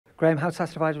Graham, how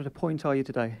satisfied with the point are you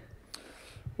today?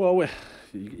 Well,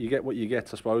 you get what you get,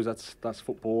 I suppose. That's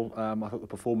football. I thought the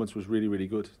performance was really, really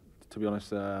good. To be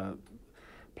honest,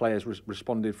 players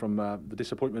responded from the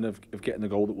disappointment of getting the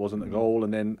goal that wasn't a goal,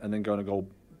 and then going a goal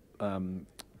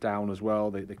down as well.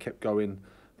 They kept going.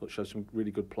 Thought showed some really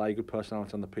good play, good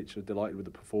personality on the pitch. Was delighted with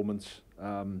the performance.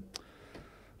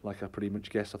 Like I pretty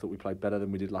much guessed, I thought we played better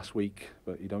than we did last week,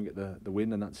 but you don't get the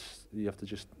win, and you have to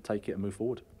just take it and move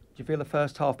forward. Do you feel the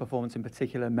first half performance in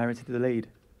particular merited the lead?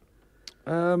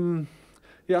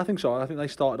 Yeah, I think so. I think they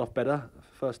started off better,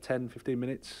 first 10, 15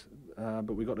 minutes,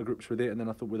 but we got to grips with it, and then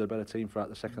I thought we were a better team throughout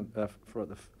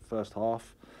the first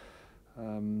half.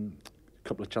 A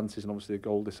couple of chances and obviously a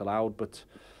goal disallowed, but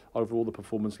overall the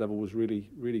performance level was really,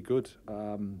 really good.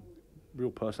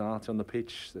 Real personality on the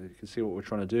pitch. You can see what we're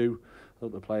trying to do. I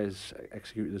thought the players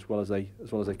executed as well as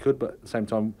they could, but at the same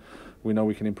time, we know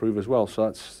we can improve as well. So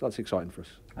that's exciting for us.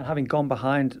 And having gone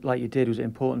behind like you did, was it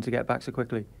important to get back so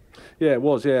quickly? Yeah, it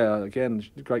was. Yeah, again,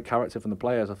 great character from the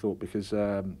players, I thought, because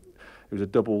it was a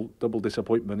double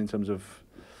disappointment in terms of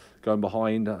going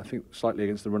behind. I think slightly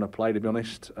against the run of play, to be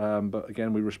honest. But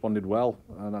again, we responded well,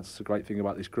 and that's the great thing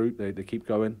about this group. They keep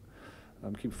going,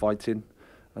 keep fighting,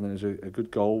 and then there's a good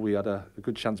goal. We had a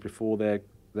good chance before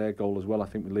their goal as well, I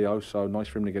think, with Leo. So nice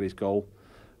for him to get his goal,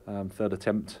 third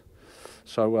attempt.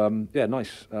 So yeah,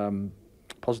 nice.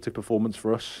 Positive performance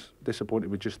for us.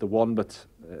 Disappointed with just the one, but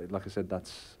like I said,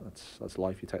 that's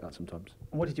life. You take that sometimes.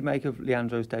 And what did you make of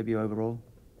Leandro's debut overall?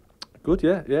 Good,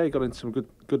 yeah. He got into some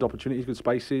good opportunities, good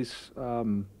spaces.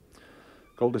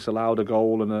 Goal disallowed, a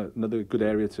goal, and another good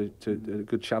area to a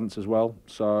good chance as well.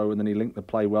 So, and then he linked the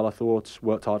play well, I thought.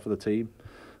 Worked hard for the team.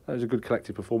 That was a good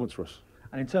collective performance for us.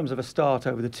 And in terms of a start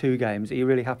over the two games, are you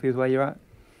really happy with where you're at?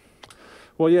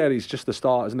 Well, yeah, it's just the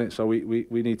start, isn't it? So we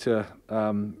need to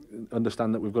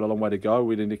understand that we've got a long way to go.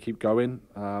 We need to keep going,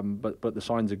 but the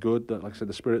signs are good. That, like I said,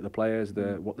 the spirit of the players,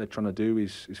 what they're trying to do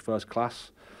is first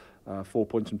class. 4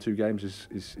 points from 2 games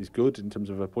is good in terms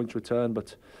of a points return,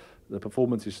 but the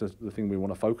performance is the thing we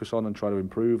want to focus on and try to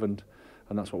improve, and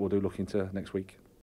that's what we'll do looking to next week.